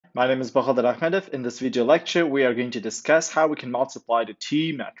My name is dr. Ahmath. In this video lecture, we are going to discuss how we can multiply the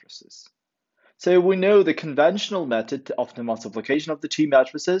T matrices. So we know the conventional method of the multiplication of the T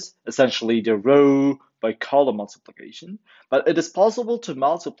matrices, essentially the row by column multiplication, but it is possible to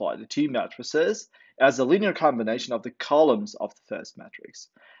multiply the T matrices as a linear combination of the columns of the first matrix.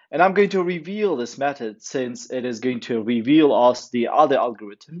 And I'm going to reveal this method since it is going to reveal us the other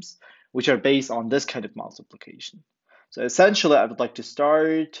algorithms which are based on this kind of multiplication. So essentially, I would like to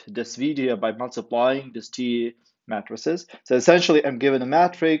start this video by multiplying these T matrices. So essentially, I'm given a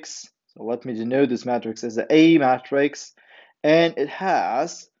matrix. So let me denote this matrix as the A matrix, and it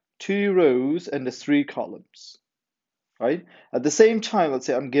has 2 rows and the 3 columns, right? At the same time, let's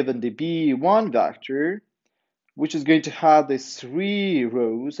say I'm given the B1 vector, which is going to have the 3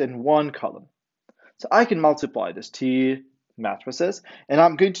 rows and 1 column. So I can multiply this T matrices, and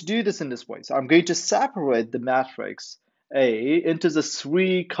I'm going to do this in this way. So I'm going to separate the matrix A into the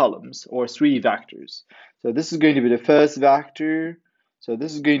 3 columns or 3 vectors. So this is going to be the first vector, so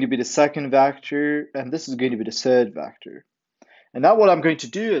this is going to be the second vector, and this is going to be the third vector. And now what I'm going to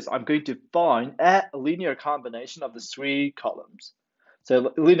do is I'm going to find a linear combination of the 3 columns.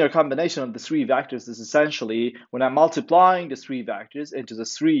 So linear combination of the 3 vectors is essentially when I'm multiplying the 3 vectors into the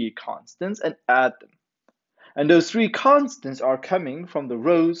 3 constants and add them. And those 3 constants are coming from the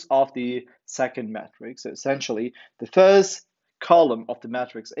rows of the second matrix. So essentially, the first column of the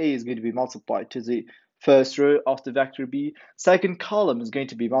matrix A is going to be multiplied to the first row of the vector B. Second column is going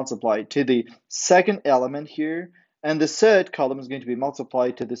to be multiplied to the second element here. And the third column is going to be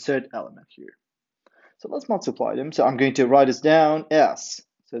multiplied to the third element here. So let's multiply them. So I'm going to write this down as,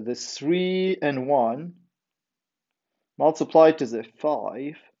 so this 3 and 1 multiplied to the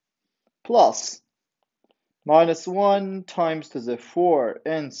 5 plus -1 times to the 4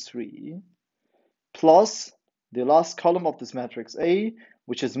 and 3 plus the last column of this matrix A,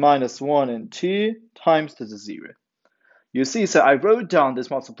 which is -1 and 2 times to the 0. You see, so I wrote down this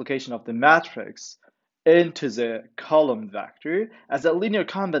multiplication of the matrix into the column vector as a linear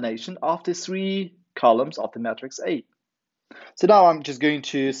combination of the 3 columns of the matrix A. So now I'm just going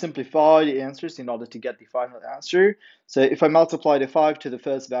to simplify the answers in order to get the final answer. So if I multiply the 5 to the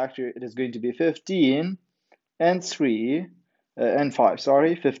first vector, it is going to be 15 and 5,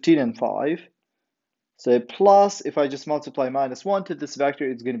 sorry, 15 and 5. So plus, if I just multiply -1 to this vector,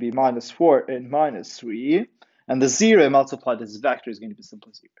 it's going to be -4 and -3. And the 0 multiplied to this vector is going to be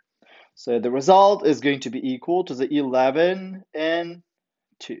simply 0. So the result is going to be equal to the 11 and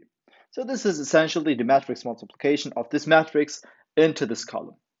 2. So this is essentially the matrix multiplication of this matrix into this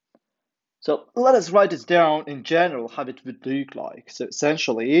column. So let us write this down in general, how it would look like. So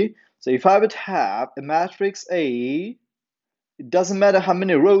essentially, so if I would have a matrix A, it doesn't matter how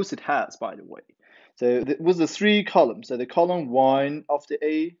many rows it has, by the way. So with the 3 columns, so the column 1 of the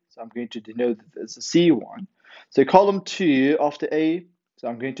A, so I'm going to denote this as a C1. So column 2 of the A, so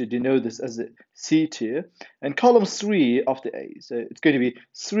I'm going to denote this as a C2. And column 3 of the A, so it's going to be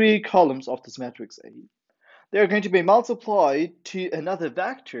 3 columns of this matrix A. They're going to be multiplied to another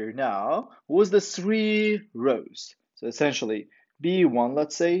vector now with the 3 rows. So essentially, B1,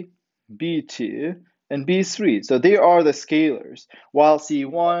 let's say, B2, and B3. So they are the scalars, while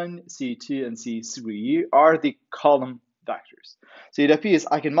C1, C2, and C3 are the column vectors. So it appears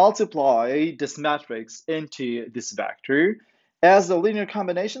I can multiply this matrix into this vector as the linear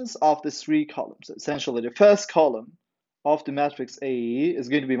combinations of the 3 columns. So essentially, the first column of the matrix A is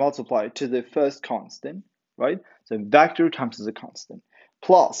going to be multiplied to the first constant, right? So vector times the constant,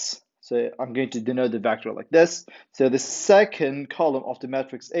 plus, so I'm going to denote the vector like this. So the second column of the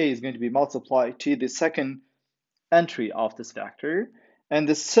matrix A is going to be multiplied to the second entry of this vector. And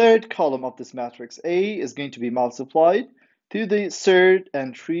the third column of this matrix A is going to be multiplied to the third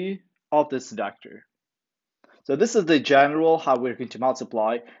entry of this vector. So this is the general how we're going to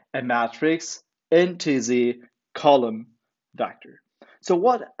multiply a matrix into the column vector. So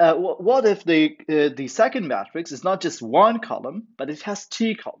what if the second matrix is not just 1 column, but it has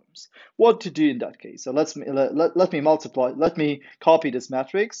 2 columns? What to do in that case? So let me copy this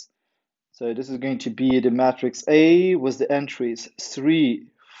matrix. So this is going to be the matrix A with the entries 3,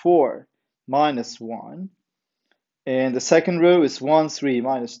 4, -1. And the second row is 1, 3,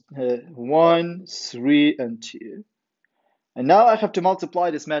 -1, 3, and 2. And now I have to multiply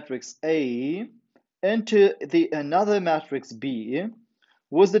this matrix A into another matrix B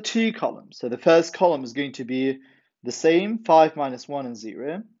with the 2 columns. So the first column is going to be the same, 5 -1 and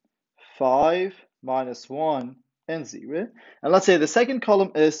 0, 5 -1 and 0. And let's say the second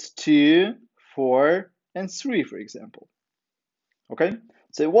column is 2, 4, and 3, for example. Okay,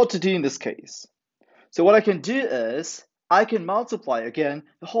 so what to do in this case? So what I can do is I can multiply again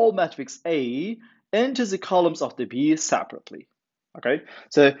the whole matrix A into the columns of the B separately. Okay,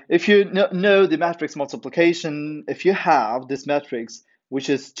 so if you know the matrix multiplication, if you have this matrix which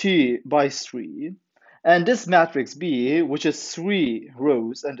is 2 by 3, and this matrix B, which is 3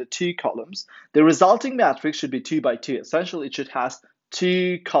 rows and 2 columns, the resulting matrix should be 2 by 2. Essentially, it should have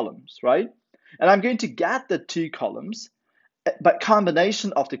 2 columns, right? And I'm going to get the 2 columns by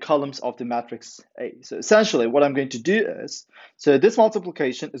combination of the columns of the matrix A. So essentially, what I'm going to do is, so this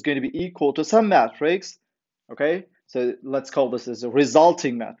multiplication is going to be equal to some matrix, okay? So let's call this as a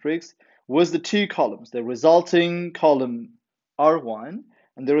resulting matrix with the 2 columns, the resulting column R1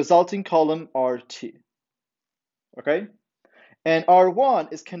 and the resulting column R2, okay? And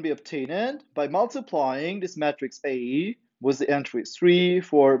R1 can be obtained by multiplying this matrix A with the entries 3,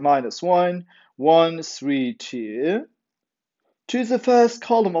 4, -1, 1, 3, 2, to the first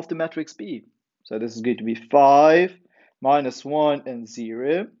column of the matrix B. So this is going to be 5, -1, and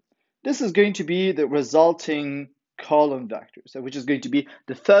 0. This is going to be the resulting column vector, so which is going to be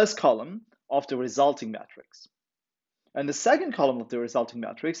the first column of the resulting matrix. And the second column of the resulting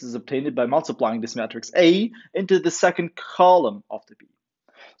matrix is obtained by multiplying this matrix A into the second column of the B.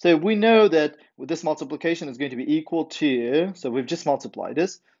 So we know that this multiplication is going to be equal to, so we've just multiplied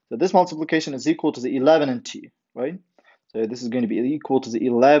this. So this multiplication is equal to the 11 and 2, right? So this is going to be equal to the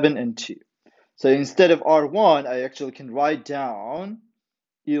 11 and 2. So instead of R1, I actually can write down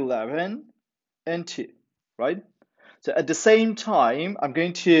 11 and 2, right? So at the same time, I'm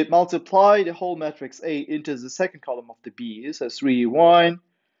going to multiply the whole matrix A into the second column of the B. So 3, 1,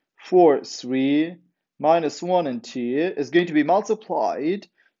 4, 3, -1 and 2 is going to be multiplied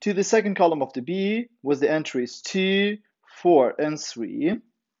to the second column of the B with the entries 2, 4, and 3.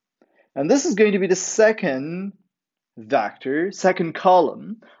 And this is going to be the second vector, second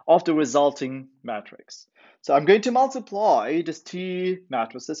column of the resulting matrix. So I'm going to multiply these two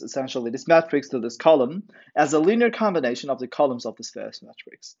matrices, essentially this matrix to this column, as a linear combination of the columns of this first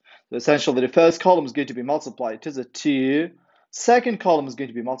matrix. So essentially the first column is going to be multiplied to the 2, second column is going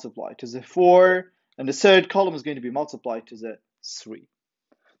to be multiplied to the 4, and the third column is going to be multiplied to the 3.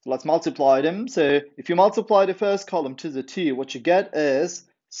 So let's multiply them. So if you multiply the first column to the 2, what you get is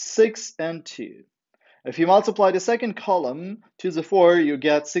 6 and 2. If you multiply the second column to the 4, you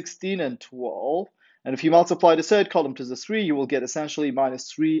get 16 and 12. And if you multiply the third column to the 3, you will get essentially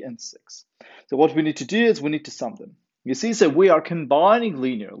 -3 and 6. So what we need to do is we need to sum them. You see, so we are combining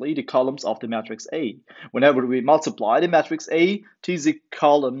linearly the columns of the matrix A whenever we multiply the matrix A to the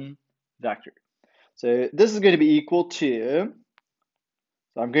column vector. So this is going to be equal to,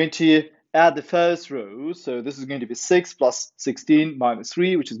 so I'm going to add the first row. So this is going to be 6 plus 16 minus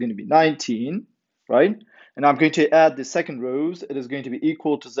 3, which is going to be 19. Right? And I'm going to add the second rows. It is going to be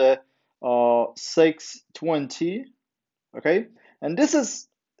equal to the 620, okay? And this is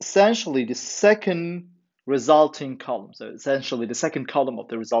essentially the second resulting column. So essentially the second column of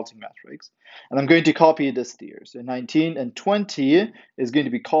the resulting matrix. And I'm going to copy this here. So 19 and 20 is going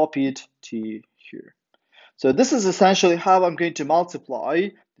to be copied to here. So this is essentially how I'm going to multiply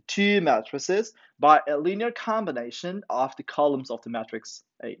the two matrices by a linear combination of the columns of the matrix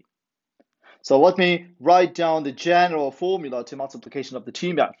A. So let me write down the general formula to multiplication of the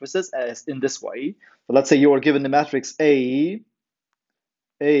two matrices as in this way. So let's say you are given the matrix A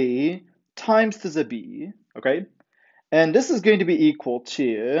times to the B, okay? And this is going to be equal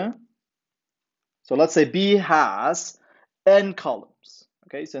to, so let's say B has n columns,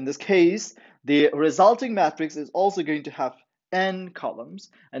 okay? So in this case, the resulting matrix is also going to have n columns,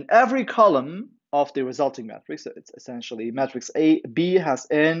 and every column of the resulting matrix, so it's essentially matrix B has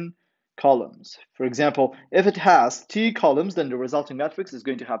n columns. For example, if it has 2 columns, then the resulting matrix is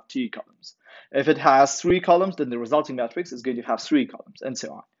going to have 2 columns. If it has 3 columns, then the resulting matrix is going to have 3 columns, and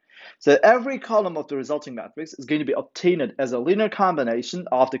so on. So every column of the resulting matrix is going to be obtained as a linear combination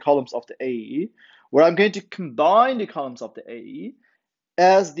of the columns of the A, where I'm going to combine the columns of the A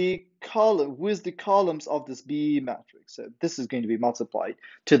as the column with the columns of this B matrix. So this is going to be multiplied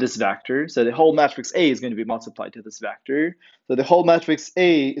to this vector. So the whole matrix A is going to be multiplied to this vector. So the whole matrix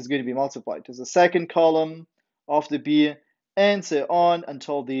A is going to be multiplied to the second column of the B, and so on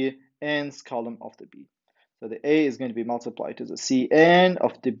until the nth column of the B. So the A is going to be multiplied to the Cn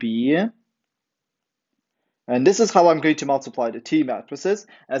of the B. And this is how I'm going to multiply the two matrices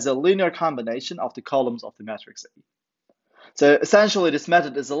as a linear combination of the columns of the matrix A. So essentially, this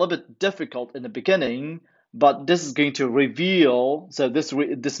method is a little bit difficult in the beginning, but this is going to reveal, so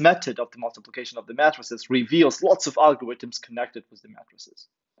this method of the multiplication of the matrices reveals lots of algorithms connected with the matrices.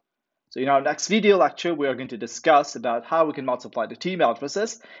 So in our next video lecture, we are going to discuss about how we can multiply the two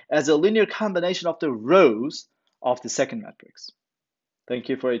matrices as a linear combination of the rows of the second matrix. Thank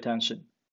you for your attention.